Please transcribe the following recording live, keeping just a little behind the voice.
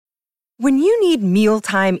When you need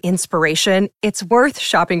mealtime inspiration, it's worth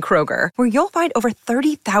shopping Kroger, where you'll find over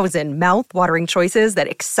 30,000 mouth-watering choices that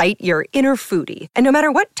excite your inner foodie. And no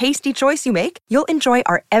matter what tasty choice you make, you'll enjoy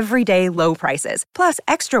our everyday low prices, plus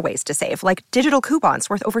extra ways to save, like digital coupons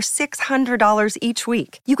worth over $600 each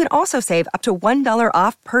week. You can also save up to $1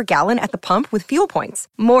 off per gallon at the pump with fuel points.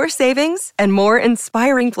 More savings and more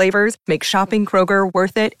inspiring flavors make shopping Kroger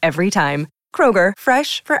worth it every time. Kroger,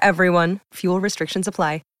 fresh for everyone. Fuel restrictions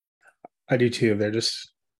apply. I do too. They're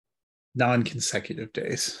just non-consecutive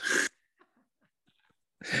days.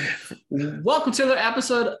 Welcome to another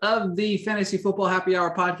episode of the Fantasy Football Happy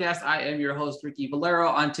Hour podcast. I am your host, Ricky Valero.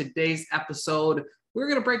 On today's episode, we're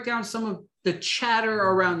going to break down some of the chatter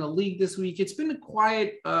around the league this week. It's been a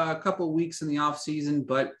quiet couple of weeks in the offseason,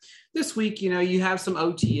 but this week, you have some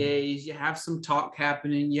OTAs, you have some talk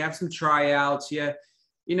happening, you have some tryouts,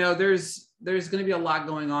 there's going to be a lot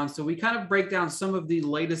going on. So we kind of break down some of the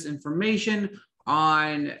latest information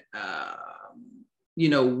on,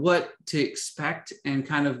 what to expect and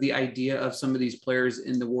kind of the idea of some of these players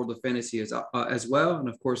in the world of fantasy as well. And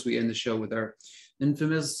of course, we end the show with our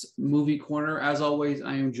infamous movie corner. As always,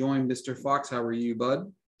 I am joined, Mr. Fox. How are you,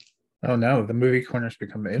 bud? Oh no, the movie corner's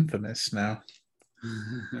become infamous now.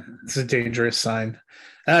 It's a dangerous sign.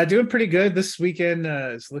 Doing pretty good this weekend.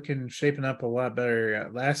 It's shaping up a lot better.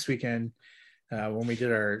 Last weekend, when we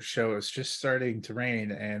did our show, it was just starting to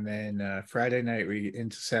rain, and then Friday night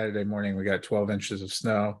into Saturday morning, we got 12 inches of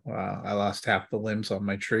snow. I lost half the limbs on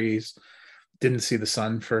my trees. Didn't see the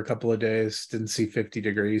sun for a couple of days. Didn't see 50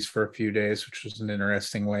 degrees for a few days, which was an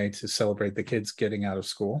interesting way to celebrate the kids getting out of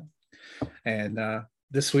school. And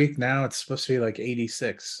this week now it's supposed to be like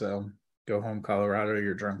 86. So go home, Colorado,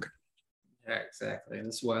 you're drunk. Yeah, exactly. And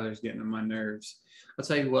this weather's getting on my nerves. I'll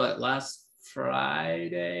tell you what, last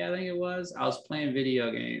Friday, I think it was, I was playing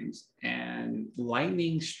video games and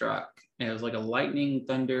lightning struck. And it was like a lightning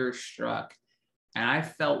thunder struck. And I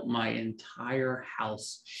felt my entire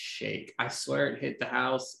house shake. I swear it hit the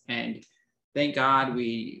house, and thank God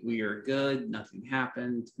we are good. Nothing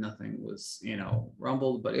happened. Nothing was,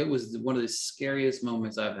 rumbled, but it was one of the scariest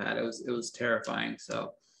moments I've had. It was terrifying.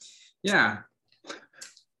 So yeah.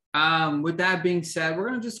 With that being said, we're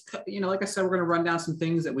going to just, like I said, we're going to run down some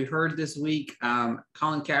things that we heard this week. Colin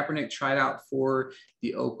Kaepernick tried out for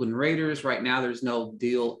the Oakland Raiders. Right now, there's no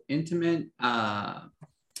deal imminent.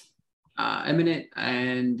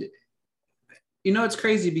 And, it's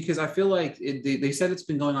crazy because I feel like they said it's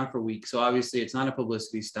been going on for weeks. So obviously it's not a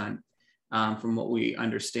publicity stunt from what we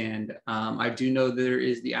understand. I do know there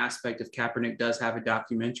is the aspect of Kaepernick does have a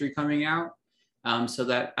documentary coming out. So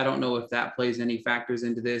that I don't know if that plays any factors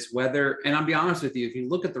into this, and I'll be honest with you, if you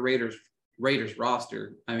look at the Raiders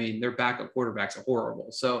roster, I mean, their backup quarterbacks are horrible.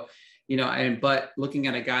 So, but looking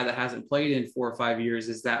at a guy that hasn't played in 4 or 5 years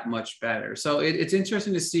is that much better. So it's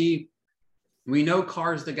interesting to see. We know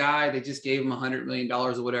Carr's the guy. They just gave him $100 million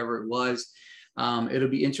or whatever it was. It'll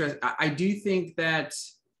be interesting. I do think that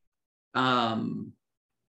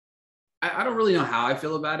I don't really know how I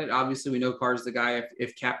feel about it. Obviously, we know Carr's the guy.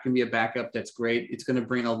 If Cap can be a backup, that's great. It's going to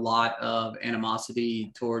bring a lot of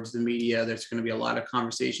animosity towards the media. There's going to be a lot of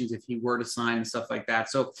conversations if he were to sign and stuff like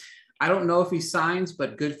that. So I don't know if he signs,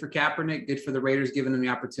 but good for Kaepernick, good for the Raiders giving him the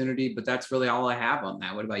opportunity. But that's really all I have on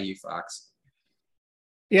that. What about you, Fox?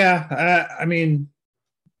 Yeah, I mean,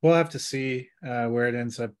 we'll have to see where it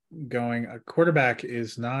ends up going. A quarterback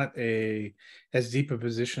is not as deep a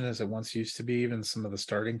position as it once used to be. Even some of the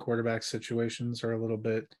starting quarterback situations are a little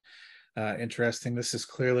bit interesting. This is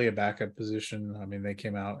clearly a backup position. I mean, they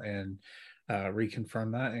came out and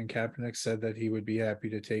reconfirmed that, and Kaepernick said that he would be happy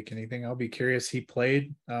to take anything. I'll be curious. He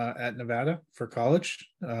played at Nevada for college.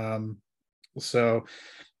 So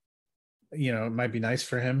it might be nice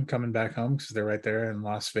for him coming back home because they're right there in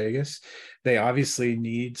Las Vegas. They obviously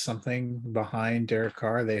need something behind Derek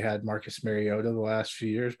Carr. They had Marcus Mariota the last few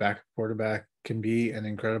years. Backup quarterback can be an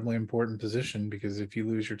incredibly important position because if you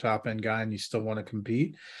lose your top end guy and you still want to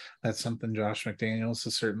compete, that's something Josh McDaniels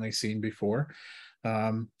has certainly seen before.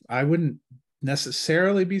 I wouldn't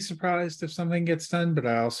necessarily be surprised if something gets done, but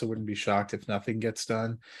I also wouldn't be shocked if nothing gets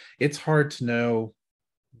done. It's hard to know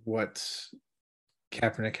what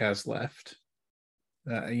Kaepernick has left,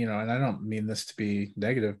 and I don't mean this to be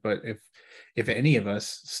negative, but if any of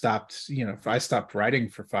us stopped, if I stopped writing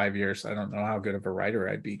for 5 years, I don't know how good of a writer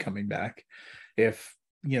I'd be coming back. If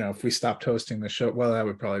we stopped hosting the show, well, that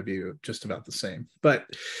would probably be just about the same. But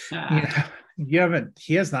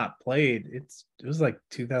he has not played. It was like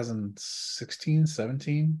 2016,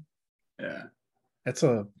 17. Yeah. That's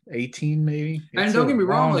a 18 maybe. And It's don't a get me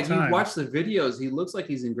wrong, long like you time. watch the videos, he looks like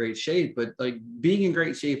he's in great shape, but like being in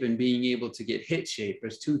great shape and being able to get hit shape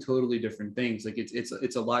is two totally different things. Like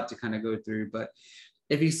it's a lot to kind of go through. But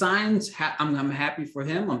if he signs, I'm happy for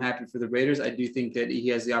him. I'm happy for the Raiders. I do think that he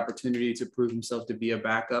has the opportunity to prove himself to be a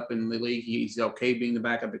backup in the league. He's okay being the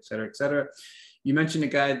backup, et cetera, et cetera. You mentioned a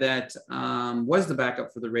guy that was the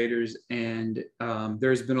backup for the Raiders, and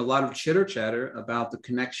there's been a lot of chitter chatter about the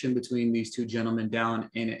connection between these two gentlemen down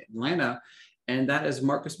in Atlanta, and that is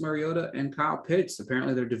Marcus Mariota and Kyle Pitts.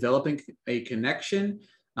 Apparently, they're developing a connection.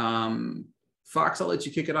 Fox, I'll let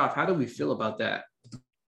you kick it off. How do we feel about that?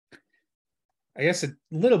 I guess a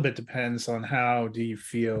little bit depends on how do you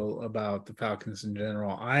feel about the Falcons in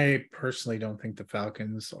general. I personally don't think the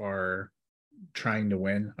Falcons are trying to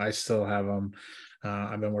win. I still have them.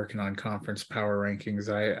 I've been working on conference power rankings.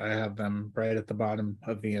 I have them right at the bottom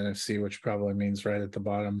of the NFC, which probably means right at the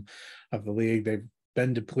bottom of the league. They've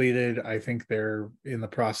been depleted. I think they're in the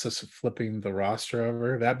process of flipping the roster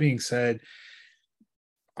over. That being said,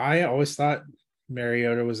 I always thought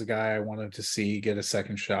Mariota was a guy I wanted to see get a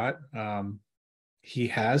second shot. He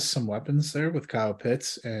has some weapons there with Kyle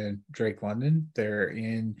Pitts and Drake London. They're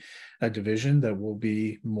in a division that will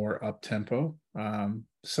be more up tempo.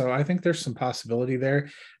 So I think there's some possibility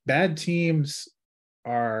there. Bad teams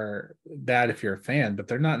are bad if you're a fan, but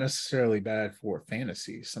they're not necessarily bad for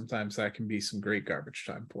fantasy. Sometimes that can be some great garbage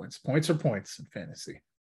time points. Points are points in fantasy.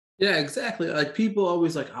 Yeah, exactly. Like people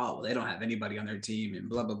always like, oh, well, they don't have anybody on their team and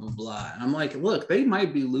blah, blah, blah, blah. And I'm like, look, they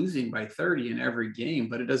might be losing by 30 in every game,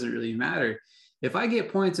 but it doesn't really matter. If I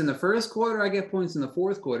get points in the first quarter, I get points in the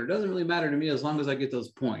fourth quarter. It doesn't really matter to me as long as I get those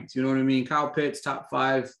points. You know what I mean? Kyle Pitts, top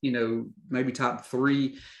 5, maybe top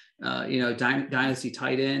 3, dynasty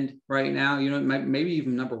tight end right now, maybe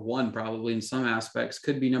even number 1 probably in some aspects,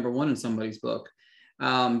 could be number 1 in somebody's book.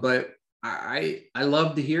 But I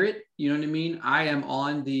love to hear it. You know what I mean? I am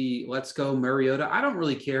on the let's go Mariota. I don't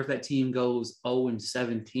really care if that team goes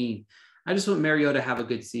 0-17. I just want Mariota to have a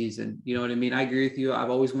good season. You know what I mean? I agree with you. I've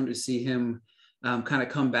always wanted to see him kind of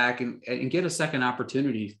come back and get a second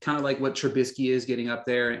opportunity, kind of like what Trubisky is getting up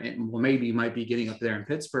there, and well, maybe might be getting up there in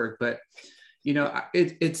Pittsburgh. But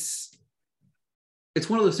it's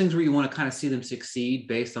one of those things where you want to kind of see them succeed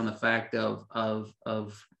based on the fact of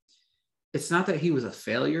it's not that he was a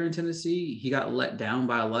failure in Tennessee. He got let down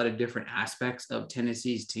by a lot of different aspects of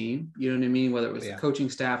Tennessee's team. You know what I mean? Whether it was the coaching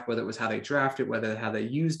staff, whether it was how they drafted, whether how they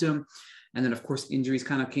used him. And then, of course, injuries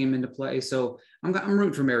kind of came into play. So I'm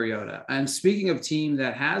rooting for Mariota. And speaking of team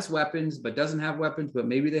that has weapons but doesn't have weapons, but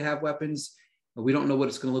maybe they have weapons, but we don't know what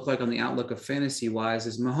it's going to look like on the outlook of fantasy-wise.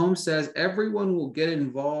 As Mahomes says, everyone will get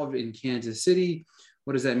involved in Kansas City.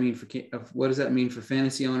 What does that mean for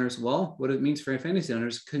fantasy owners? Well, what it means for fantasy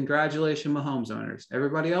owners, congratulations, Mahomes owners.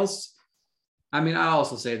 Everybody else, I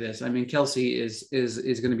also say this. Kelce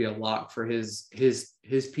is going to be a lock for his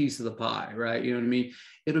piece of the pie, right? You know what I mean?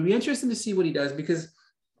 It'll be interesting to see what he does, because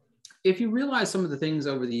if you realize some of the things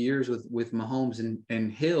over the years with Mahomes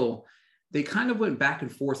and Hill, they kind of went back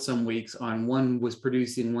and forth some weeks on one was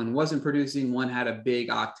producing, one wasn't producing, one had a big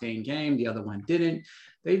octane game, the other one didn't.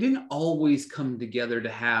 They didn't always come together to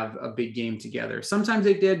have a big game together. Sometimes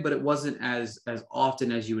they did, but it wasn't as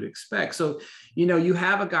often as you would expect. So, you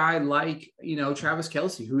have a guy like, Travis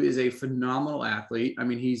Kelce, who is a phenomenal athlete.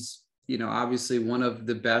 He's, obviously one of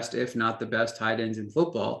the best, if not the best tight ends in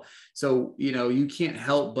football. So, you can't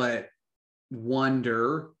help but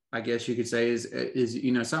wonder, I guess you could say, is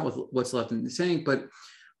it's not with what's left in the tank, but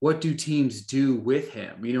what do teams do with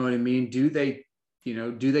him? You know what I mean? Do they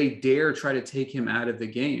dare try to take him out of the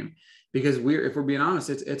game? Because if we're being honest,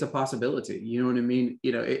 it's a possibility. You know what I mean?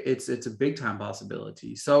 It's a big time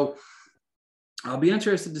possibility. So I'll be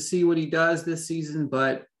interested to see what he does this season,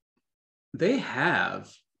 but they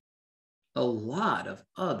have a lot of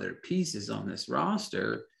other pieces on this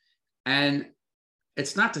roster. And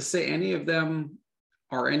it's not to say any of them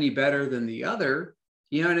are any better than the other.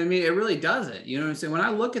 You know what I mean? It really doesn't. You know what I'm saying? When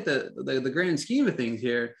I look at the grand scheme of things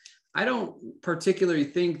here, I don't particularly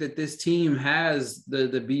think that this team has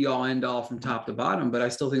the be all end all from top to bottom, but I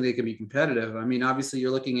still think they can be competitive. Obviously you're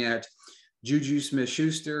looking at Juju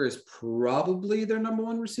Smith-Schuster is probably their number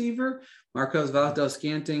 1 receiver. Marquez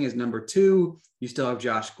Valdes-Scantling is number 2. You still have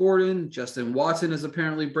Josh Gordon. Justin Watson is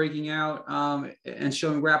apparently breaking out and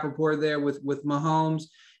showing rapport there with Mahomes.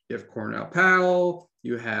 You have Cornell Powell.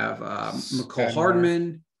 You have McCall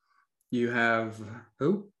Hardman. You have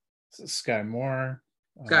who? Sky Moore.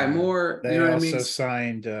 Sky Moore. They you know what also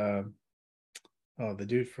signed the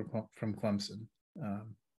dude from Clemson.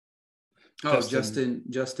 Justin.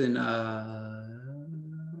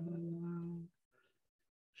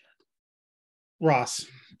 Ross,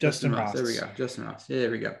 Justin Ross. There we go. Justin Ross. Yeah,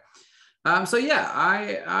 there we go. So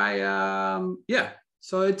yeah, yeah.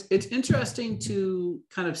 So it's interesting to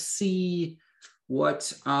kind of see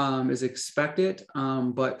what is expected.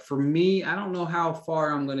 But for me, I don't know how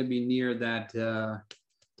far I'm going to be near that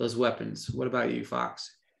those weapons. What about you,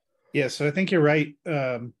 Fox? Yeah, so I think you're right,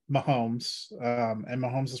 Mahomes, and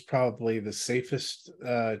Mahomes is probably the safest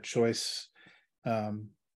choice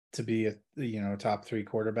to be a top 3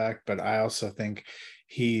 quarterback. But I also think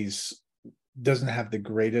doesn't have the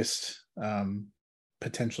greatest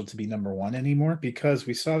potential to be number 1 anymore, because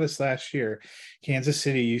we saw this last year. Kansas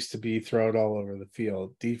City used to be thrown all over the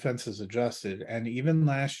field. Defenses adjusted, and even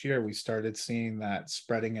last year we started seeing that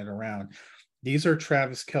spreading it around. These are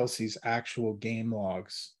Travis Kelce's actual game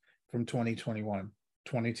logs from 2021: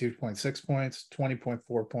 22.6 points,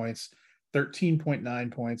 20.4 points,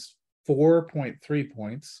 13.9 points, 4.3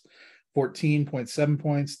 points, 14.7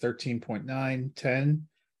 points, 13.9, 10,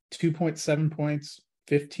 2.7 points,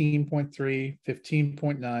 15.3,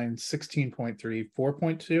 15.9, 16.3,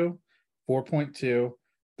 4.2, 4.2,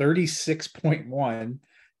 36.1,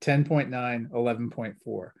 10.9,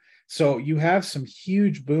 11.4. So you have some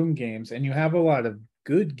huge boom games, and you have a lot of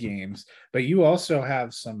good games, but you also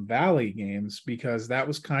have some valley games, because that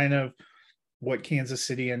was kind of what Kansas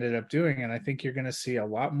City ended up doing. And I think you're going to see a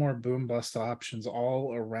lot more boom bust options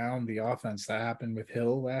all around the offense. That happened with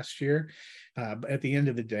Hill last year. But at the end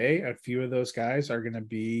of the day, a few of those guys are going to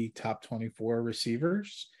be top 24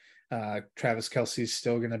 receivers. Travis Kelce is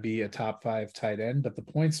still going to be a top 5 tight end, but the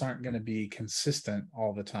points aren't going to be consistent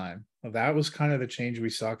all the time. Well, that was kind of the change we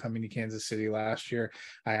saw coming to Kansas City last year.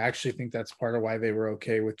 I actually think that's part of why they were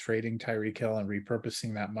okay with trading Tyreek Hill and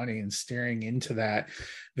repurposing that money and steering into that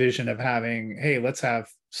vision of having, hey, let's have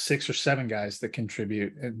 6 or 7 guys that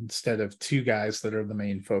contribute instead of 2 guys that are the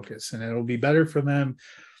main focus. And it'll be better for them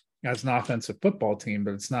as an offensive football team,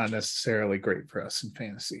 but it's not necessarily great for us in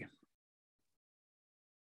fantasy.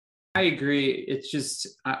 I agree. It's just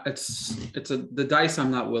the dice I'm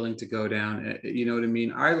not willing to go down. You know what I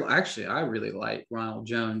mean? I really like Ronald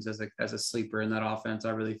Jones as a sleeper in that offense.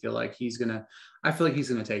 I really feel like he's gonna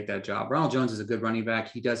take that job. Ronald Jones is a good running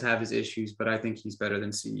back. He does have his issues, but I think he's better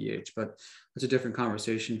than CEH. But it's a different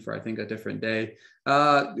conversation for, I think, a different day.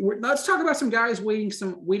 Let's talk about some guys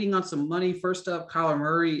waiting on some money. First up, Kyler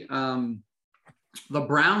Murray. The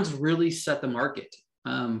Browns really set the market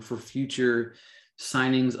for future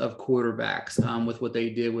signings of quarterbacks with what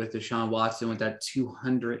they did with Deshaun Watson, with that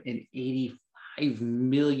 $285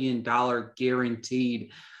 million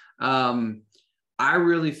guaranteed. I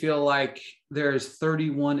really feel like there's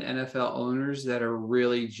 31 NFL owners that are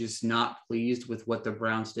really just not pleased with what the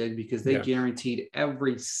Browns did, because they guaranteed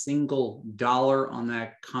every single dollar on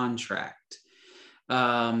that contract.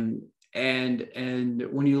 And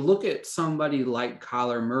when you look at somebody like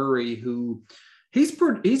Kyler Murray, who he's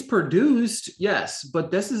produced, yes,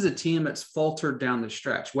 but this is a team that's faltered down the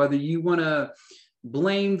stretch. Whether you want to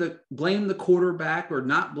blame the quarterback or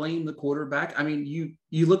not blame the quarterback, I mean,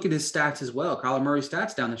 you look at his stats as well. Kyler Murray's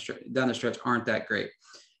stats down the stretch aren't that great.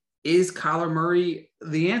 Is Kyler Murray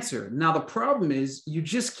the answer? Now, the problem is you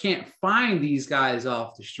just can't find these guys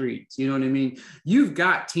off the streets. You know what I mean? You've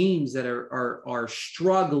got teams that are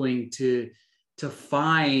struggling to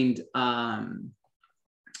find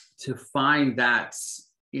that,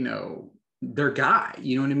 their guy.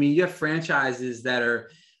 You know what I mean? You have franchises that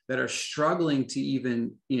are struggling to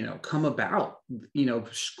even, come about,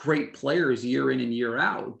 great players year in and year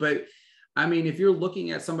out. But I mean, if you're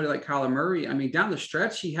looking at somebody like Kyler Murray, I mean, down the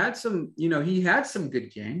stretch, he had some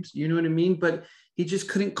good games, you know what I mean? But he just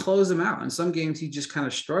couldn't close them out. In some games, he just kind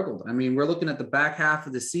of struggled. I mean, we're looking at the back half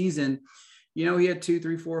of the season. He had 2,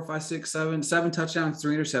 3, 4, 5, 6, 7 touchdowns,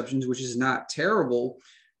 3 interceptions, which is not terrible.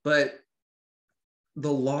 But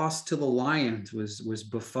the loss to the Lions was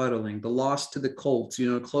befuddling. The loss to the Colts,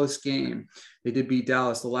 a close game. They did beat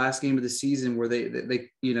Dallas the last game of the season, where they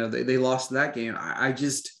lost that game.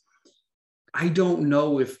 I don't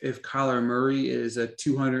know if Kyler Murray is a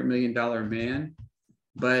 $200 million man,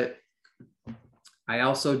 but I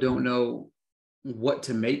also don't know what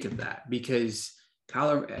to make of that, because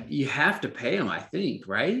Kyler, you have to pay him, I think,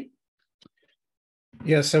 right?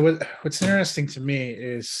 Yeah. So what's interesting to me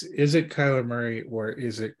is it Kyler Murray or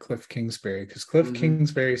is it Cliff Kingsbury? Because Cliff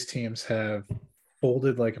Kingsbury's teams have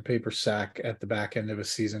folded like a paper sack at the back end of a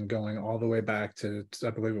season, going all the way back to, I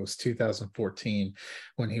believe it was 2014,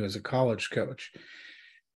 when he was a college coach.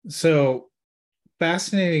 So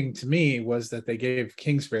fascinating to me was that they gave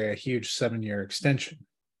Kingsbury a huge 7-year extension,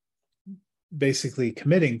 basically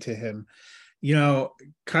committing to him.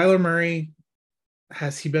 Kyler Murray,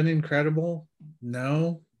 has he been incredible?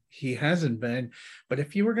 No. he hasn't been. But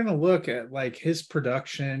if you were going to look at like his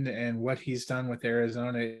production and what he's done with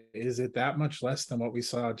Arizona, is it that much less than what we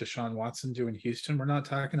saw Deshaun Watson do in Houston? We're not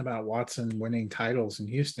talking about Watson winning titles in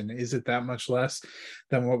Houston. Is it that much less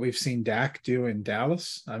than what we've seen Dak do in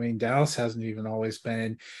Dallas? I mean, Dallas hasn't even always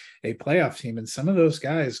been a playoff team, and some of those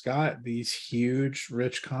guys got these huge,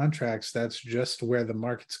 rich contracts. That's just where the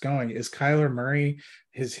market's going. Is Kyler Murray,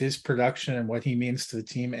 his production and what he means to the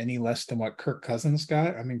team, any less than what Kirk Cousins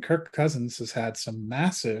got? I mean, Kirk Cousins has had some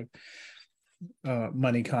massive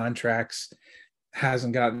money contracts,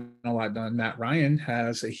 hasn't gotten a lot done. Matt Ryan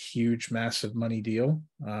has a huge, massive money deal,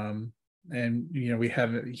 and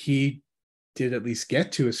he did at least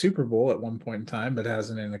get to a Super Bowl at one point in time, but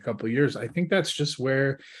hasn't in a couple of years. I think that's just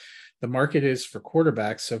where the market is for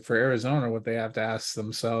quarterbacks. So for Arizona, what they have to ask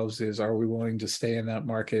themselves is, are we willing to stay in that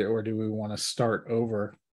market, or do we want to start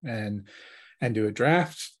over and do a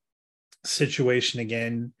draft situation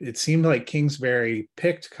again? It seemed like Kingsbury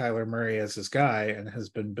picked Kyler Murray as his guy and has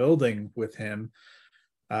been building with him.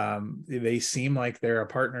 They seem like they're a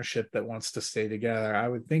partnership that wants to stay together. I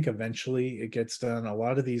would think eventually it gets done. A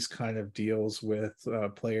lot of these kind of deals with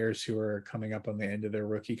players who are coming up on the end of their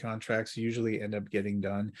rookie contracts usually end up getting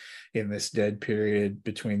done in this dead period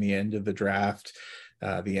between the end of the draft,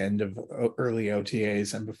 the end of early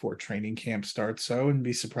OTAs, and before training camp starts. So I wouldn't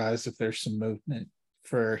be surprised if there's some movement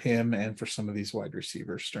for him and for some of these wide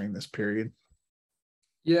receivers during this period.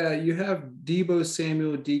 Yeah, you have Deebo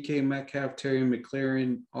Samuel, DK Metcalf, Terry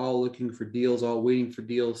McLaurin, all looking for deals, all waiting for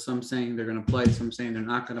deals. Some saying they're going to play, some saying they're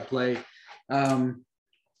not going to play.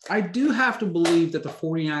 I do have to believe that the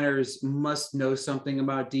 49ers must know something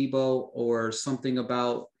about Deebo, or something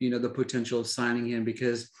about, the potential of signing him,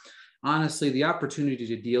 because honestly, the opportunity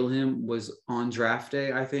to deal him was on draft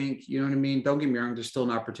day, I think. You know what I mean? Don't get me wrong, there's still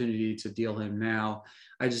an opportunity to deal him now.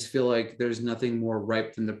 I just feel like there's nothing more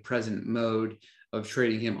ripe than the present mode of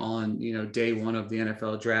trading him on, day one of the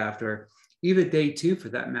NFL draft, or even day two for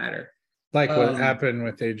that matter. Like what happened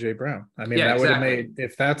with AJ Brown. I mean, that would have made,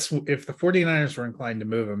 if the 49ers were inclined to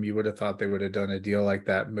move him, you would have thought they would have done a deal like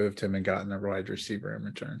that, moved him and gotten a wide receiver in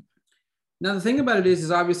return. Now, the thing about it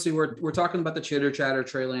is obviously we're talking about the chitter chatter.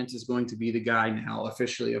 Trey Lance is going to be the guy now,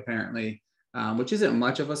 officially, apparently, which isn't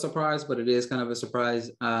much of a surprise, but it is kind of a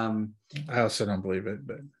surprise. I also don't believe it,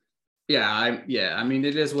 but I mean,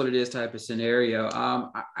 it is what it is type of scenario.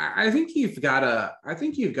 I think you've got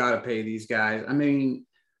to pay these guys. I mean,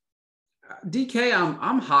 DK,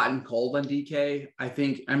 I'm hot and cold on DK.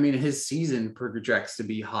 I mean, his season projects to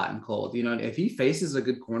be hot and cold. If he faces a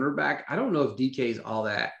good cornerback, I don't know if DK is all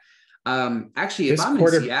that. Actually, if I'm in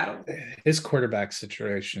Seattle, his quarterback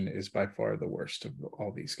situation is by far the worst of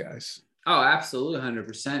all these guys. Oh, absolutely,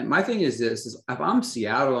 100%. My thing is this: if I'm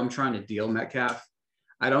Seattle, I'm trying to deal Metcalf.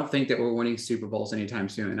 I don't think that we're winning Super Bowls anytime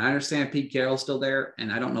soon. And I understand Pete Carroll's still there,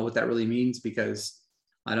 and I don't know what that really means, because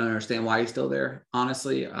I don't understand why he's still there,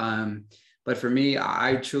 honestly. But for me,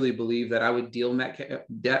 I truly believe that I would deal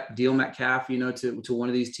Metcalf, to one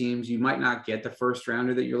of these teams. You might not get the first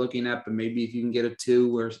rounder that you're looking at, but maybe if you can get a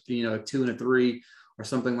 2 or a 2 and a 3 or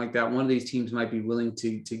something like that, one of these teams might be willing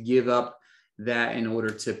to give up that in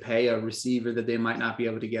order to pay a receiver that they might not be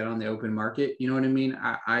able to get on the open market. You know what I mean?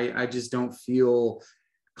 I just don't feel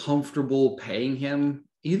comfortable paying him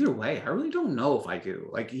either way. I really don't know if I do.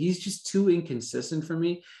 Like, he's just too inconsistent for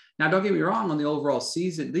me. Now, don't get me wrong, on the overall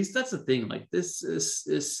season, at least that's the thing. Like, this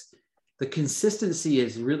is the consistency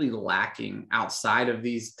is really lacking outside of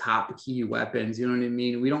these top key weapons. You know what I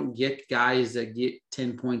mean? We don't get guys that get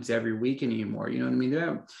 10 points every week anymore. You know what I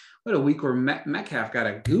mean? What a week where Metcalf got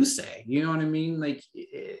a goose egg. You know what I mean? Like,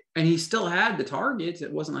 and he still had the targets.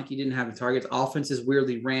 It wasn't like he didn't have the targets. Offenses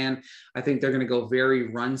weirdly ran. I think they're going to go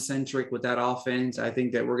very run centric with that offense. I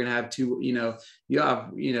think that we're going to have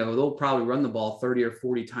they'll probably run the ball 30 or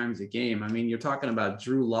 40 times a game. I mean, you're talking about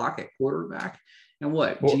Drew Lock at quarterback, and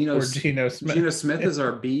what? Geno Smith is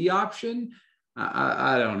our B option.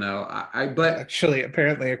 I don't know. But actually,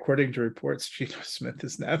 apparently, according to reports, Geno Smith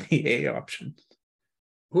is now the A option.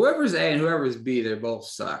 Whoever's A and whoever's B, they both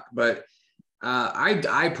suck. But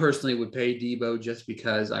I personally would pay Deebo just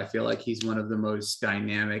because I feel like he's one of the most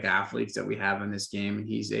dynamic athletes that we have in this game, and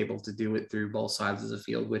he's able to do it through both sides of the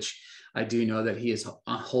field, which I do know that he is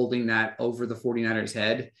holding that over the 49ers'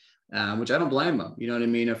 head, which I don't blame him. You know what I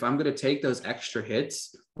mean? If I'm going to take those extra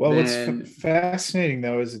hits. Well, what's fascinating,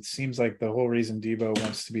 though, is it seems like the whole reason Deebo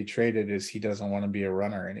wants to be traded is he doesn't want to be a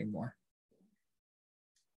runner anymore.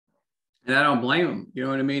 And I don't blame him. You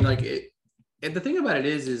know what I mean? Like, the thing about it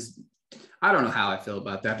is I don't know how I feel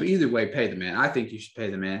about that, but either way, pay the man. I think you should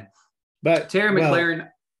pay the man. But Terry McLaurin,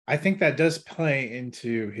 I think that does play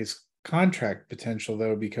into his contract potential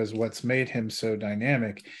though, because what's made him so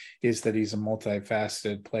dynamic is that he's a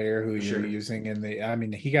multifaceted player who you're using in the, I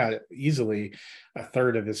mean, he got easily a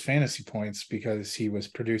third of his fantasy points because he was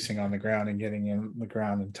producing on the ground and getting in the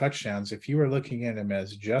ground and touchdowns. If you were looking at him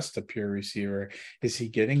as just a pure receiver, is he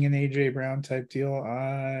getting an AJ Brown type deal?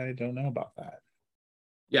 I don't know about that.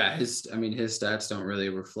 Yeah, his stats don't really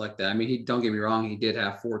reflect that. I mean, don't get me wrong, he did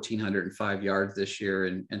have 1,405 yards this year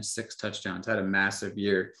and 6 touchdowns, had a massive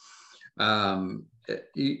year. But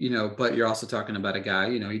you're also talking about a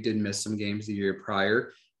guy, he did miss some games the year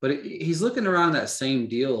prior, but he's looking around that same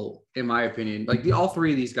deal, in my opinion. Like all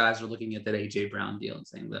three of these guys are looking at that AJ Brown deal and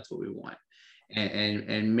saying that's what we want,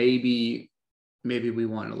 and maybe we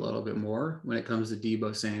want a little bit more when it comes to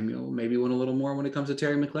Deebo Samuel. Maybe want a little more when it comes to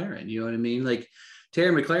Terry McLaurin. You know what I mean? Like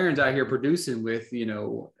Terry McLaurin's out here producing with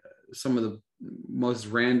some of the most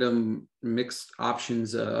random mixed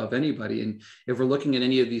options of anybody. And if we're looking at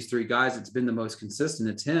any of these three guys, it's been the most consistent.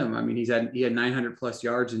 It's him. I mean, he had 900 plus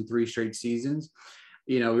yards in 3 straight seasons.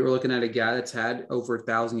 We were looking at a guy that's had over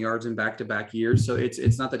 1,000 yards in back-to-back years. So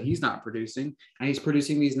it's not that he's not producing, and he's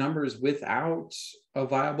producing these numbers without a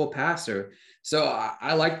viable passer. So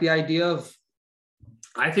I like the idea of,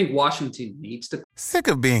 I think Washington needs to. Sick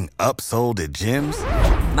of being upsold at gyms?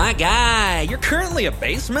 My guy, you're currently a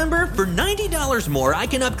base member. For $90 more, I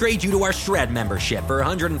can upgrade you to our Shred membership. For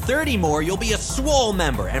 $130 more, you'll be a Swole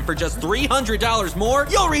member. And for just $300 more,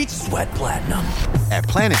 you'll reach Sweat Platinum. At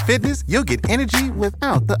Planet Fitness, you'll get energy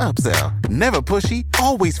without the upsell. Never pushy,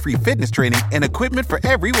 always free fitness training and equipment for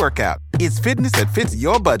every workout. It's fitness that fits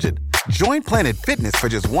your budget. Join Planet Fitness for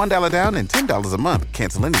just $1 down and $10 a month.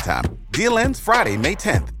 Cancel anytime. Deal ends Friday, May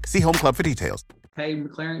 10th. See Home Club for details. Hey,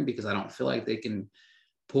 McLaurin, because I don't feel like they can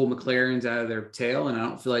pull McLaren's out of their tail, and I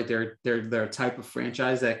don't feel like they're a type of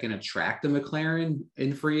franchise that can attract a McLaurin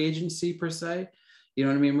in free agency per se. You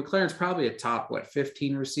know what I mean? McLaurin's probably a top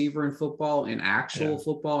 15 receiver in football, in actual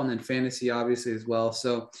football, and then fantasy obviously as well.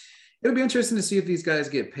 So it'll be interesting to see if these guys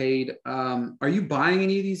get paid. Are you buying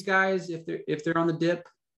any of these guys if they're on the dip?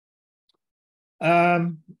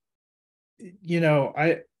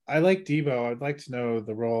 I like Deebo. I'd like to know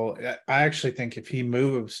the role. I actually think if he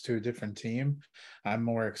moves to a different team, I'm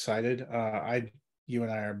more excited. You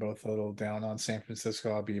and I are both a little down on San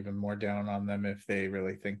Francisco. I'll be even more down on them if they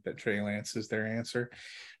really think that Trey Lance is their answer.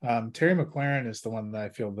 Terry McLaurin is the one that I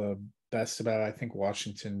feel the best about. I think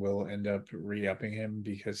Washington will end up re-upping him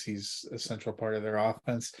because he's a central part of their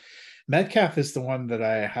offense. Metcalf is the one that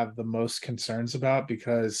I have the most concerns about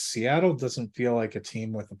because Seattle doesn't feel like a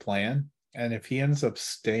team with a plan. And if he ends up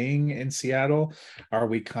staying in Seattle, are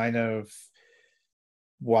we kind of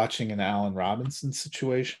watching an Allen Robinson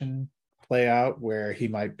situation play out where he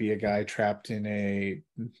might be a guy trapped in a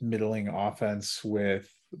middling offense with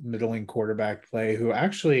middling quarterback play who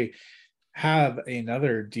actually have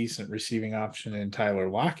another decent receiving option in Tyler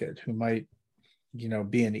Lockett, who might,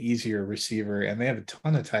 be an easier receiver, and they have a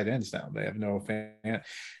ton of tight ends now. They have Noah Fant.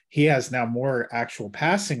 He has now more actual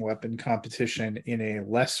passing weapon competition in a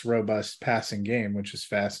less robust passing game, which is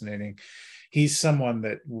fascinating. He's someone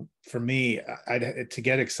that, for me, to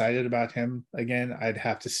get excited about him again, I'd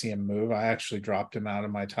have to see him move. I actually dropped him out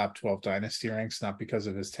of my top 12 dynasty ranks, not because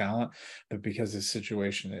of his talent, but because his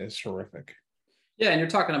situation is horrific. Yeah, and you're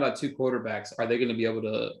talking about 2 quarterbacks. Are they going to be able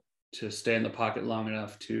to stay in the pocket long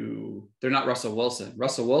enough they're not Russell Wilson.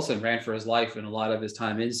 Russell Wilson ran for his life in a lot of his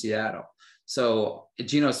time in Seattle. So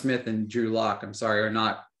Geno Smith and Drew Lock, are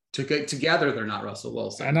not together. They're not Russell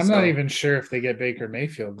Wilson. And I'm not even sure if they get Baker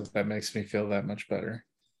Mayfield, if that makes me feel that much better.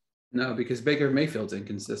 No, because Baker Mayfield's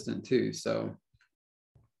inconsistent too. So,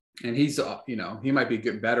 and he's, he might be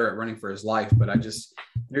better at running for his life, but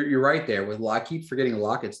you're right there with Lock. I keep forgetting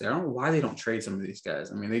Lockett's there. I don't know why they don't trade some of these guys.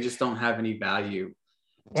 I mean, they just don't have any value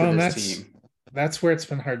to this team. That's where it's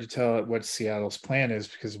been hard to tell what Seattle's plan is,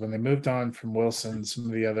 because when they moved on from Wilson, some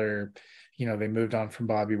of the other, they moved on from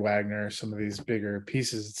Bobby Wagner, some of these bigger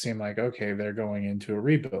pieces, it seemed like, okay, they're going into a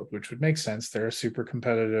rebuild, which would make sense. They're a super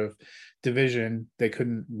competitive division. They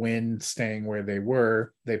couldn't win staying where they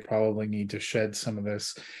were. They probably need to shed some of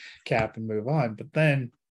this cap and move on. But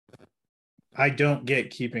then I don't get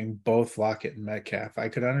keeping both Lockett and Metcalf. I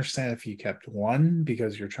could understand if you kept one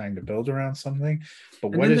because you're trying to build around something,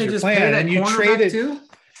 but what is your plan? And you traded too?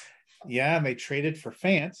 Yeah, and they traded for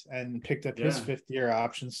Fant and picked up his 5th-year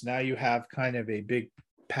option. So now you have kind of a big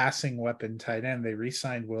passing weapon tight end. They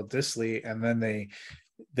re-signed Will Dissly, and then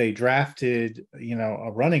they drafted,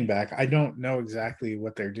 a running back. I don't know exactly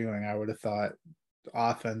what they're doing. I would have thought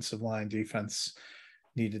offensive line, defense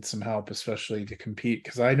needed some help, especially to compete,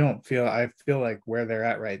 because I feel like where they're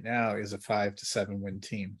at right now is a 5 to 7 win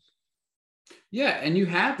team. Yeah, and you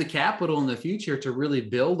have the capital in the future to really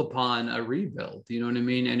build upon a rebuild. You know what I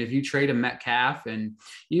mean? And if you trade a Metcalf, and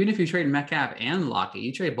even if you trade Metcalf and Lockett,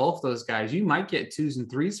 you trade both those guys, you might get 2s and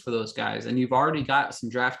 3s for those guys. And you've already got some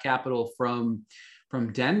draft capital from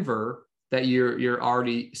Denver that you're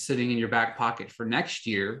already sitting in your back pocket for next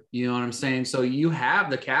year. You know what I'm saying? So you have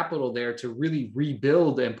the capital there to really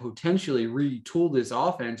rebuild and potentially retool this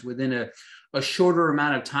offense within a shorter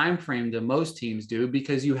amount of time frame than most teams do,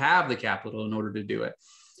 because you have the capital in order to do it.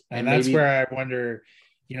 And that's where I wonder,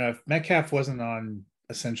 if Metcalf wasn't on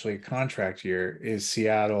essentially a contract year, is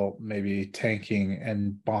Seattle maybe tanking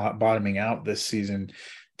and bottoming out this season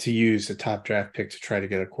to use a top draft pick to try to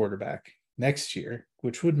get a quarterback next year,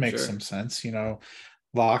 which would make some sense.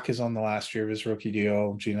 Locke is on the last year of his rookie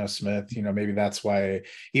deal. Geno Smith, maybe that's why,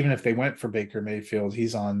 even if they went for Baker Mayfield,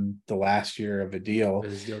 he's on the last year of a deal.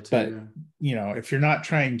 But, if you're not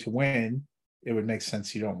trying to win, it would make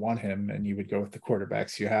sense you don't want him and you would go with the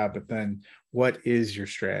quarterbacks you have. But then what is your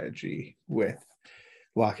strategy with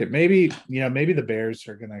Lockett? Maybe the Bears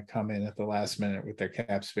are going to come in at the last minute with their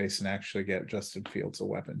cap space and actually get Justin Fields a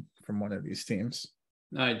weapon from one of these teams.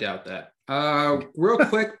 I doubt that. Real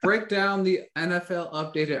quick, break down the NFL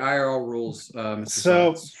updated IR rules.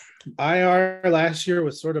 So IR last year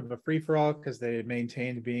was sort of a free-for-all because they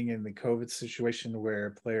maintained being in the COVID situation where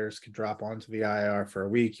players could drop onto the IR for a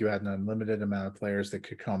week. You had an unlimited amount of players that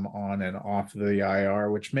could come on and off the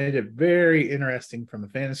IR, which made it very interesting from a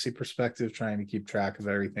fantasy perspective, trying to keep track of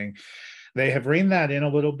everything. They have reined that in a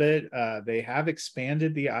little bit. They have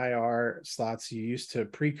expanded the IR slots. You used to,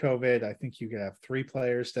 pre-COVID, I think you could have 3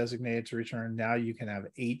 players designated to return. Now you can have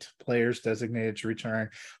 8 players designated to return.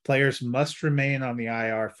 Players must remain on the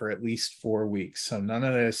IR for at least 4 weeks. So none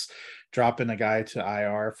of this dropping a guy to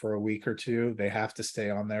IR for a week or 2. They have to stay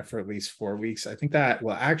on there for at least 4 weeks. I think that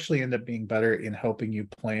will actually end up being better in helping you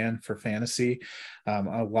plan for fantasy.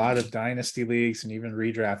 A lot of dynasty leagues and even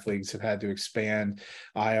redraft leagues have had to expand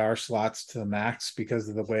IR slots to the max because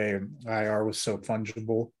of the way IR was so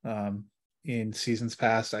fungible in seasons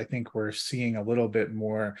past. I think we're seeing a little bit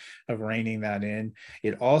more of reining that in.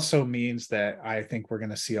 It also means that I think we're going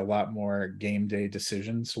to see a lot more game day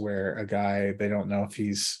decisions where a guy, they don't know if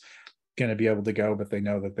he's going to be able to go, but they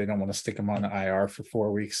know that they don't want to stick him on IR for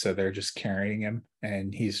 4 weeks, so they're just carrying him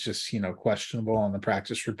and he's just questionable on the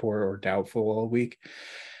practice report or doubtful all week.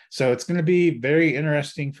 So it's going to be very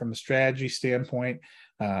interesting from a strategy standpoint,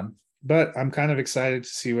 but I'm kind of excited to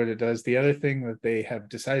see what it does. The other thing that they have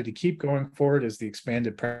decided to keep going forward is the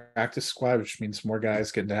expanded practice squad, which means more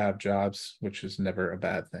guys get to have jobs, which is never a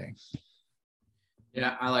bad thing.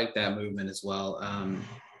 Yeah, I like that movement as well.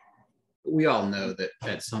 We all know that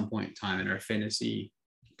at some point in time in our fantasy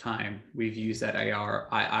time, we've used that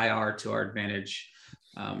IR to our advantage.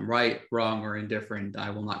 Right, wrong, or indifferent,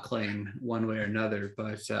 I will not claim one way or another,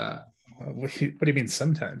 but what do you mean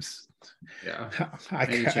sometimes? Yeah,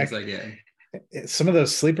 any chance I get. Some of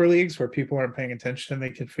those sleeper leagues where people aren't paying attention,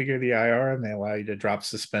 they configure the IR and they allow you to drop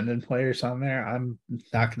suspended players on there. I'm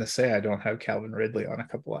not going to say I don't have Calvin Ridley on a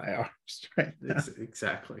couple of IRs right now.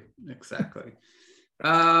 Exactly.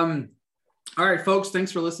 All right, folks,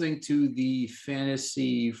 thanks for listening to the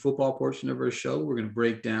fantasy football portion of our show. We're going to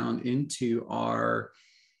break down into our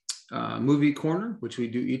movie corner, which we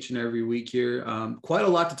do each and every week here. Quite a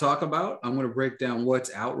lot to talk about. I'm going to break down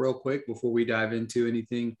what's out real quick before we dive into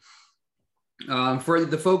anything. For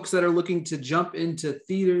the folks that are looking to jump into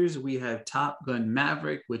theaters, we have Top Gun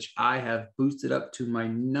Maverick, which I have boosted up to my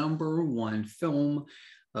 #1 film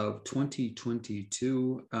of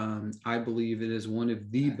 2022. I believe it is one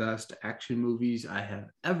of the best action movies I have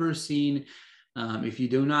ever seen. If you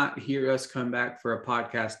do not hear us come back for a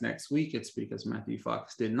podcast next week, it's because Matthew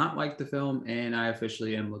Fox did not like the film, and I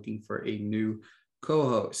officially am looking for a new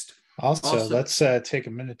co-host. Also, let's take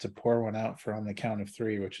a minute to pour one out for On the Count of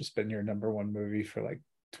Three, which has been your #1 movie for like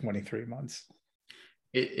 23 months.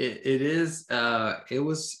 It is. It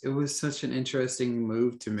was such an interesting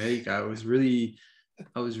move to make. I was really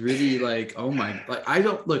like, oh my, like, I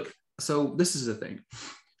don't look. So this is the thing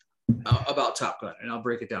about Top Gun, and I'll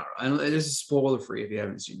break it down. And this is spoiler free if you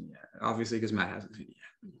haven't seen it yet, obviously, because Matt hasn't seen it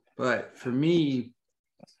yet. But for me,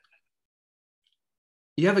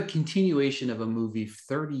 you have a continuation of a movie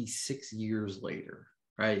 36 years later,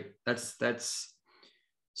 right? That's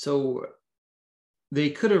so they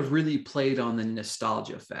could have really played on the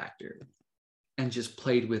nostalgia factor and just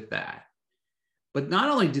played with that. But not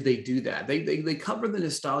only did they do that, they cover the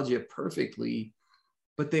nostalgia perfectly,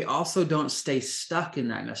 but they also don't stay stuck in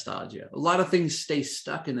that nostalgia. A lot of things stay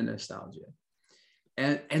stuck in the nostalgia.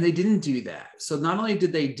 And they didn't do that. So not only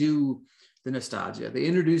did they do the nostalgia. They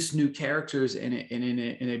introduce new characters in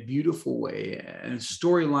a beautiful way, and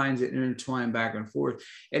storylines that intertwine back and forth.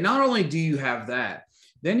 And not only do you have that,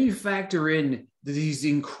 then you factor in these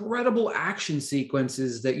incredible action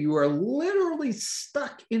sequences that you are literally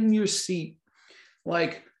stuck in your seat,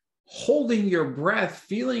 like holding your breath,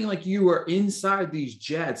 feeling like you are inside these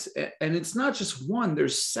jets. And it's not just one,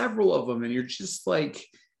 there's several of them. And you're just like,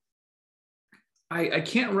 I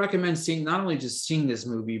can't recommend seeing, not only just seeing this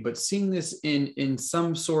movie, but seeing this in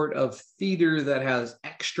some sort of theater that has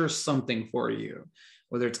extra something for you,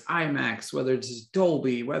 whether it's IMAX, whether it's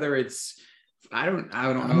Dolby, whether it's, I don't know.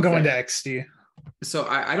 I'm going to XD. So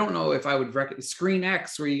I don't know if I would recommend Screen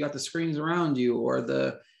X, where you got the screens around you, or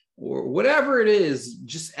whatever it is.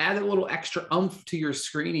 Just add a little extra oomph to your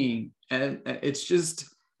screening, and it's just.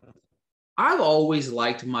 I've always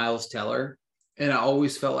liked Miles Teller, and I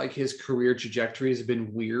always felt like his career trajectory has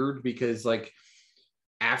been weird, because like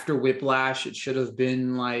after Whiplash, it should have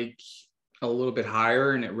been like a little bit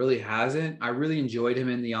higher, and it really hasn't. I really enjoyed him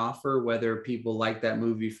in The Offer, whether people like that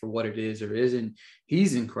movie for what it is or isn't.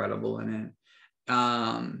 He's incredible in it.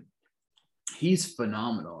 He's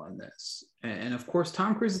phenomenal in this. And of course,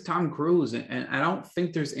 Tom Cruise is Tom Cruise. And I don't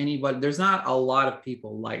think there's not a lot of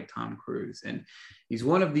people like Tom Cruise. And he's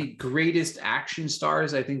one of the greatest action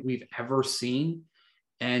stars I think we've ever seen.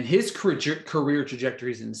 And his career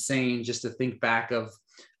trajectory is insane, just to think back of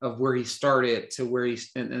where he started to where and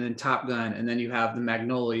then Top Gun, and then you have the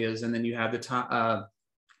Magnolias, and then you have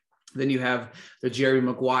then you have the Jerry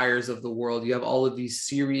Maguires of the world. You have all of these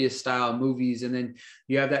serious style movies, and then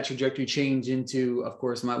you have that trajectory change into, of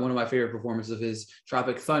course, one of my favorite performances of his,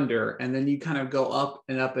 Tropic Thunder, and then you kind of go up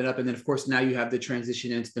and up and up, and then of course now you have the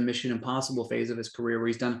transition into the Mission Impossible phase of his career, where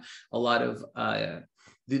he's done a lot of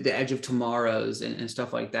the Edge of Tomorrows and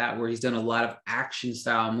stuff like that, where he's done a lot of action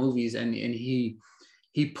style movies, and he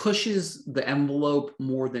pushes the envelope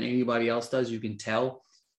more than anybody else does, you can tell.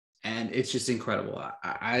 And it's just incredible.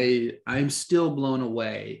 I'm still blown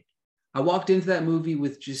away. I walked into that movie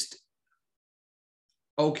with just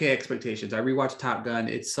okay expectations. I rewatched Top Gun.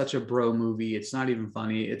 It's such a bro movie. It's not even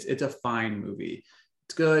funny. It's a fine movie.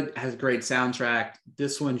 It's good. It has a great soundtrack.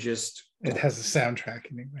 This one just... It has a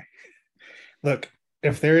soundtrack anyway. Look,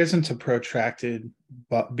 if there isn't a protracted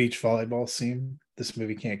beach volleyball scene, this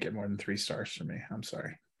movie can't get more than 3 stars for me. I'm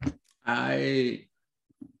sorry.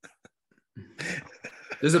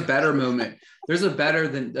 There's a better moment. There's a better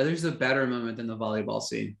moment than the volleyball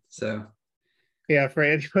scene. So, yeah, for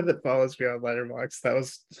anyone that follows me on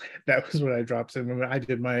Letterboxd, that was what I dropped in when I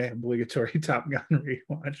did my obligatory Top Gun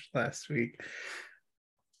rewatch last week.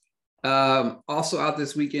 Also out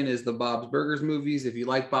this weekend is the Bob's Burgers movies. If you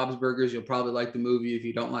like Bob's Burgers, you'll probably like the movie. If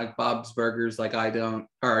you don't like Bob's Burgers, like I don't,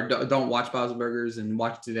 or don't watch Bob's Burgers and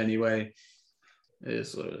watched it anyway, it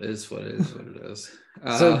is what it is. What it is.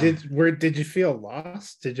 So did you feel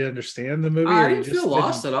lost? Did you understand the movie? I didn't feel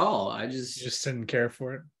lost at all. I just didn't care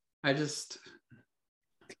for it.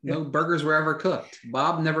 No burgers were ever cooked.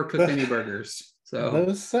 Bob never cooked any burgers. So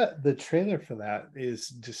the trailer for that is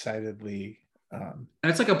decidedly and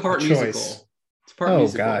it's like a part musical. It's part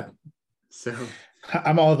musical. Oh God. So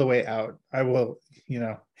I'm all the way out. I will,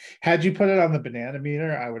 had you put it on the banana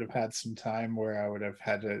meter, I would have had some time where I would have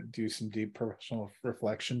had to do some deep personal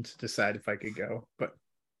reflection to decide if I could go. But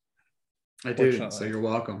I did, so you're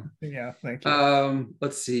welcome. Yeah, thank you.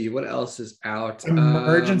 Let's see what else is out.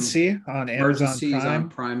 Emergency on Amazon Prime. On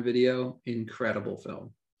Prime Video. Incredible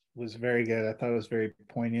film. Was very good. I thought it was very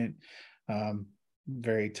poignant.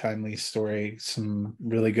 Very timely story. Some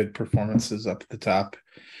really good performances up at the top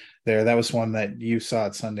there. That was one that you saw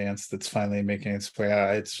at Sundance that's finally making its way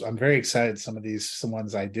out. I'm very excited. Some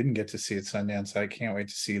ones I didn't get to see at Sundance. I can't wait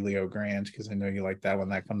to see Leo Grande, because I know you like that one.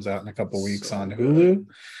 That comes out in a couple weeks on Hulu.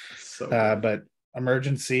 But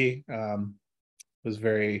Emergency was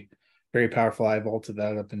very, very powerful. I vaulted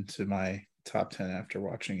that up into my top 10 after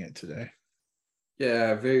watching it today.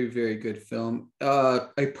 Yeah, very, very good film.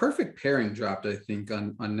 A Perfect Pairing dropped, I think,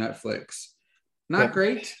 on Netflix. Not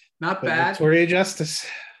great, not bad. Victoria Justice.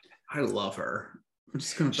 I love her. I'm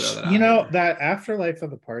just going to put that out there. That Afterlife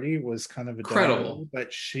of the Party was kind of incredible,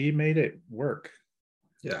 but she made it work.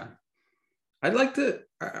 Yeah. I'd like to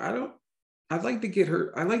get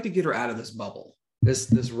her out of this bubble.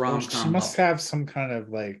 This rom-com. She must have some kind of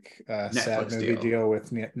like sad movie deal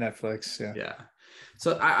with Netflix. Yeah.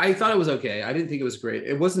 So I thought it was okay. I didn't think it was great.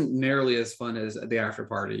 It wasn't nearly as fun as The After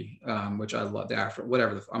Party, which I love. I'm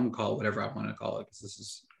gonna call it whatever I want to call it, because this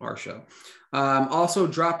is our show. Also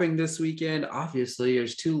dropping this weekend, obviously,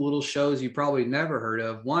 there's 2 little shows you probably never heard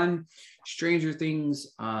of. One, Stranger Things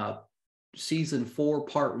season 4,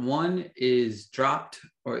 part 1 is dropped,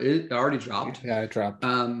 or it already dropped. Yeah, it dropped.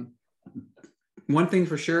 One thing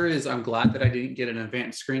for sure is I'm glad that I didn't get an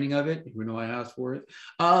advanced screening of it, even though I asked for it.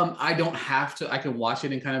 I don't have to. I can watch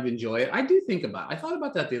it and kind of enjoy it. I thought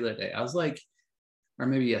about that the other day. I was like, or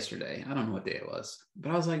maybe yesterday. I don't know what day it was.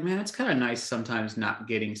 But I was like, man, it's kind of nice sometimes not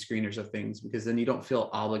getting screeners of things, because then you don't feel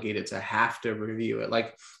obligated to have to review it.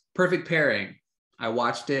 Like Perfect Pairing. I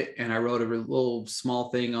watched it and I wrote a little small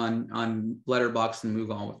thing on Letterboxd and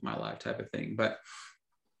move on with my life type of thing. But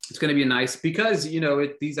it's going to be nice because,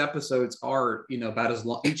 these episodes are, about as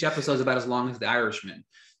long, each episode is about as long as The Irishman.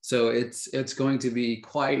 So it's going to be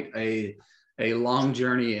quite a long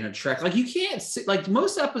journey and a trek. Like you can't sit, like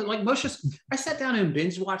most episodes, I sat down and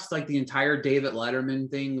binge watched like the entire David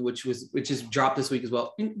Letterman thing, which is dropped this week as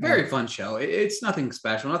well. Very fun show. It's nothing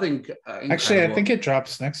special, nothing. Actually, I think it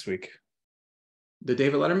drops next week. The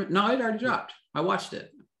David Letterman? No, it already dropped. I watched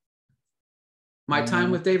it. My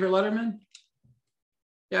Time with David Letterman.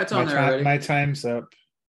 Yeah, it's on there already. My Time's Up.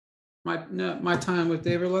 My Time with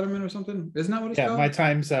David Letterman or something. Isn't that what it's called? Yeah, My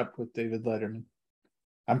Time's Up with David Letterman.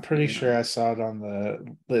 I'm pretty sure I saw it on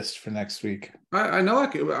the list for next week. I know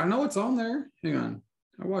it's on there. Hang on.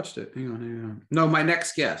 I watched it. Hang on. No, My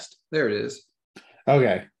Next Guest. There it is.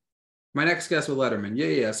 Okay. My Next Guest with Letterman.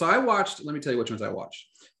 Yeah. So let me tell you which ones I watched.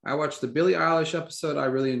 I watched the Billie Eilish episode I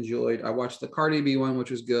really enjoyed. I watched the Cardi B one, which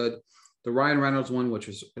was good. The Ryan Reynolds one, which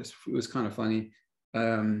was kind of funny.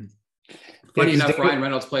 Funny enough, Ryan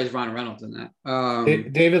Reynolds plays Ryan Reynolds in that.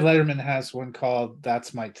 David Letterman has one called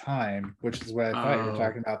That's My Time, which is what I thought you were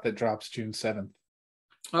talking about, that drops June 7th.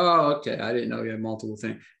 Oh, okay. I didn't know he had multiple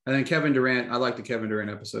things. And then Kevin Durant, I like the Kevin Durant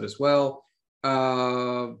episode as well.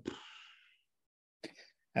 And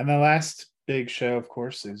the last big show, of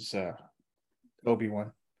course, is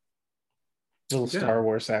Obi-Wan. Little Star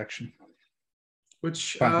Wars action.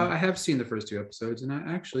 Which I have seen the first 2 episodes and I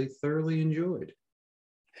actually thoroughly enjoyed.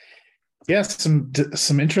 Yes,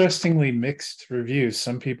 some interestingly mixed reviews.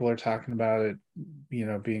 Some people are talking about it,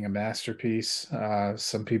 being a masterpiece.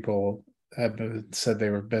 Some people have said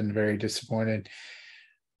been very disappointed.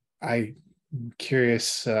 I'm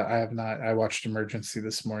curious. I watched Emergency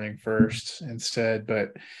this morning first instead,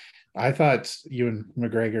 but I thought Ewan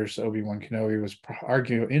McGregor's Obi-Wan Kenobi was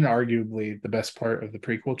inarguably the best part of the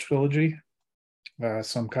prequel trilogy.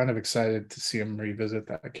 So I'm kind of excited to see him revisit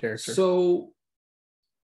that character. So,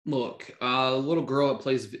 look, little girl that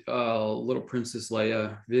plays little Princess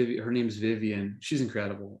Leia, her name is Vivian. She's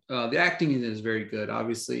incredible. The acting is very good.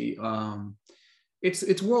 Obviously,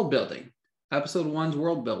 it's world building. Episode 1's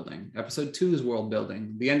world building. Episode 2 is world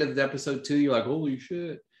building. The end of the episode 2, you're like, holy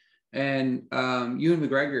shit. And Ewan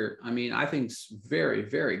McGregor, I think is very,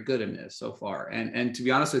 very good in this so far. And to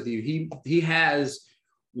be honest with you, he has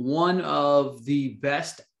one of the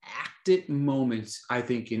best acted moments, I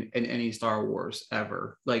think, in any Star Wars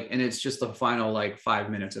ever. And it's just the final 5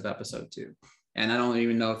 minutes of episode 2. And I don't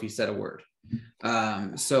even know if he said a word.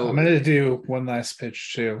 So I'm going to do one last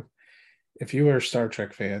pitch too. If you are a Star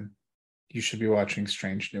Trek fan, you should be watching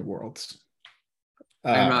Strange New Worlds.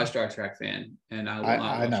 I'm not a Star Trek fan, and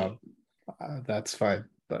I know that's fine,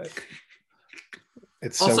 but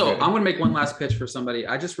it's also so I'm going to make one last pitch for somebody.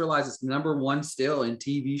 I just realized it's #1 still in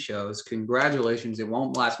TV shows. Congratulations! It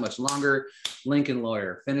won't last much longer. Lincoln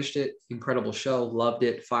Lawyer finished it. Incredible show. Loved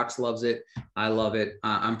it. Fox loves it. I love it.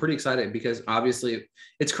 I'm pretty excited because obviously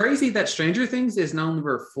it's crazy that Stranger Things is now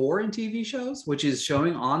 #4 in TV shows, which is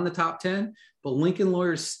showing on the top 10. But Lincoln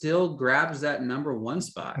Lawyer still grabs that #1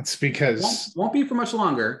 spot. It's because won't be for much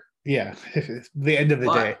longer. Yeah, the end of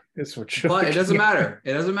the day is what. But it doesn't matter.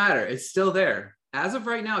 It doesn't matter. It's still there. As of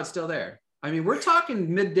right now, it's still there. We're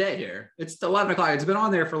talking midday here. It's 11 o'clock. It's been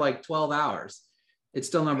on there for 12 hours. It's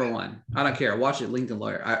still #1. I don't care. Watch it, Lincoln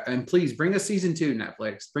Lawyer. And please bring us season 2,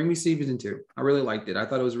 Netflix. Bring me season 2. I really liked it. I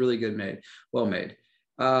thought it was really good well made.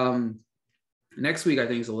 Next week, I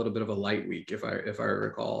think, is a little bit of a light week, if I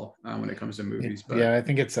recall, when it comes to movies. But yeah, I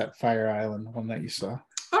think it's that Fire Island one that you saw.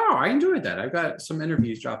 Oh, I enjoyed that. I've got some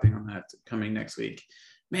interviews dropping on that coming next week.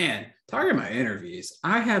 Man, talking about interviews,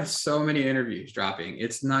 I have so many interviews dropping.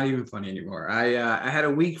 It's not even funny anymore. I had a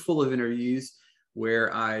week full of interviews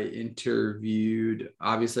where I interviewed,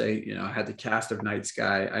 obviously, I had the cast of Night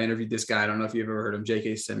Sky. I interviewed this guy. I don't know if you've ever heard of him,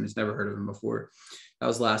 J.K. Simmons. Never heard of him before. That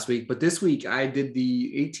was last week. But this week I did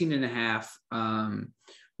the 18 and a half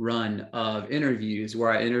run of interviews where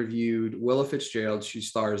I interviewed Willa Fitzgerald. She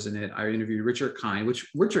stars in it. I interviewed Richard Kind, which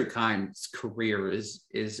Richard Kind's career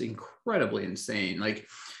is incredibly insane.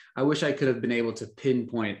 I wish I could have been able to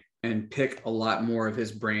pinpoint and pick a lot more of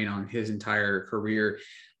his brain on his entire career.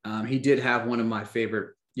 He did have one of my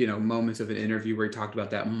favorite moments of an interview where he talked about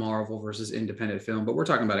that Marvel versus independent film, but we're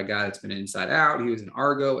talking about a guy that's been Inside Out. He was in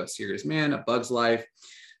Argo, A Serious Man, A Bug's Life.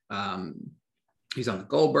 He's on the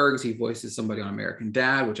Goldbergs. He voices somebody on American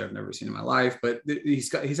Dad, which I've never seen in my life, but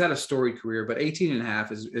he's had a storied career. But 18 and a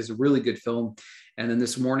Half is a really good film. And then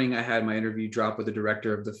this morning I had my interview drop with the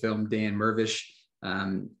director of the film, Dan Mervish.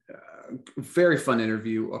 Very fun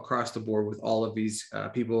interview across the board with all of these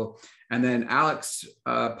people. And then Alex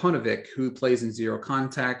Ponovic, who plays in Zero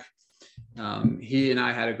Contact. He and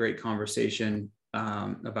I had a great conversation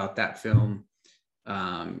about that film.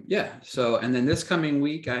 So, and then this coming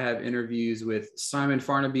week, I have interviews with Simon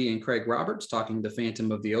Farnaby and Craig Roberts talking The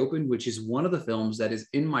Phantom of the Open, which is one of the films that is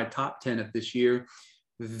in my top 10 of this year.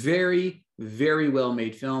 Very, very well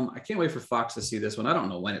made film. I can't wait for Fox to see this one. I don't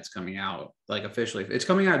know when it's coming out, like officially. It's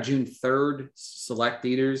coming out June 3rd, select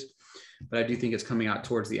theaters, but I do think it's coming out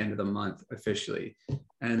towards the end of the month officially.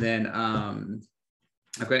 And then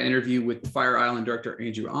I've got an interview with Fire Island director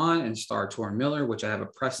Andrew Ahn and star Torrin Miller, which I have a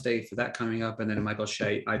press day for that coming up. And then Michael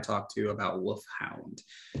Shea I talked to about Wolfhound.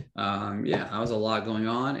 That was a lot going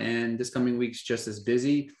on. And this coming week's just as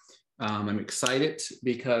busy. I'm excited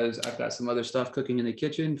because I've got some other stuff cooking in the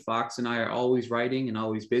kitchen. Fox and I are always writing and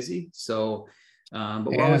always busy. So, but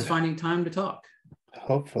we're always finding time to talk.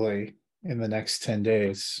 Hopefully in the next 10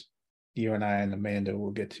 days, you and I and Amanda will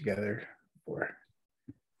get together for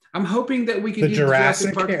I'm hoping that we can the do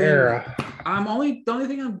Jurassic Park era. The only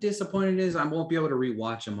thing I'm disappointed is I won't be able to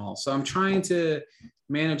rewatch them all. So I'm trying to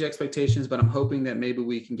manage expectations, but I'm hoping that maybe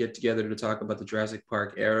we can get together to talk about the Jurassic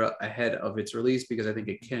Park era ahead of its release, because I think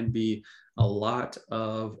it can be a lot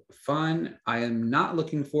of fun. I am not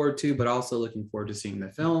looking forward to, but also looking forward to seeing the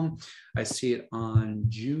film. I see it on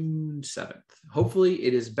June 7th. Hopefully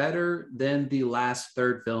it is better than the last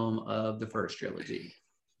third film of the first trilogy.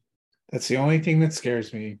 That's the only thing that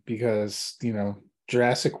scares me, because,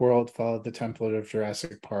 Jurassic World followed the template of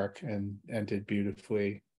Jurassic Park and ended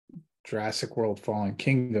beautifully. Jurassic World Fallen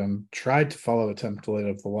Kingdom tried to follow the template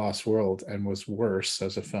of The Lost World and was worse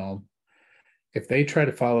as a film. If they try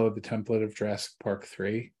to follow the template of Jurassic Park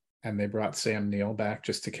 3 and they brought Sam Neill back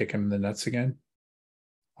just to kick him in the nuts again,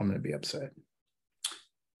 I'm going to be upset.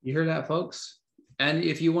 You hear that, folks? And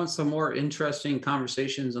if you want some more interesting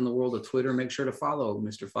conversations in the world of Twitter, make sure to follow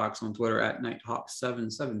Mr. Fox on Twitter at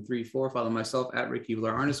Nighthawk7734. Follow myself at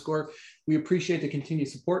 @RickyBlair_. We appreciate the continued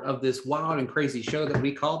support of this wild and crazy show that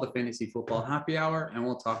we call the Fantasy Football Happy Hour, and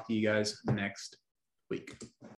we'll talk to you guys next week.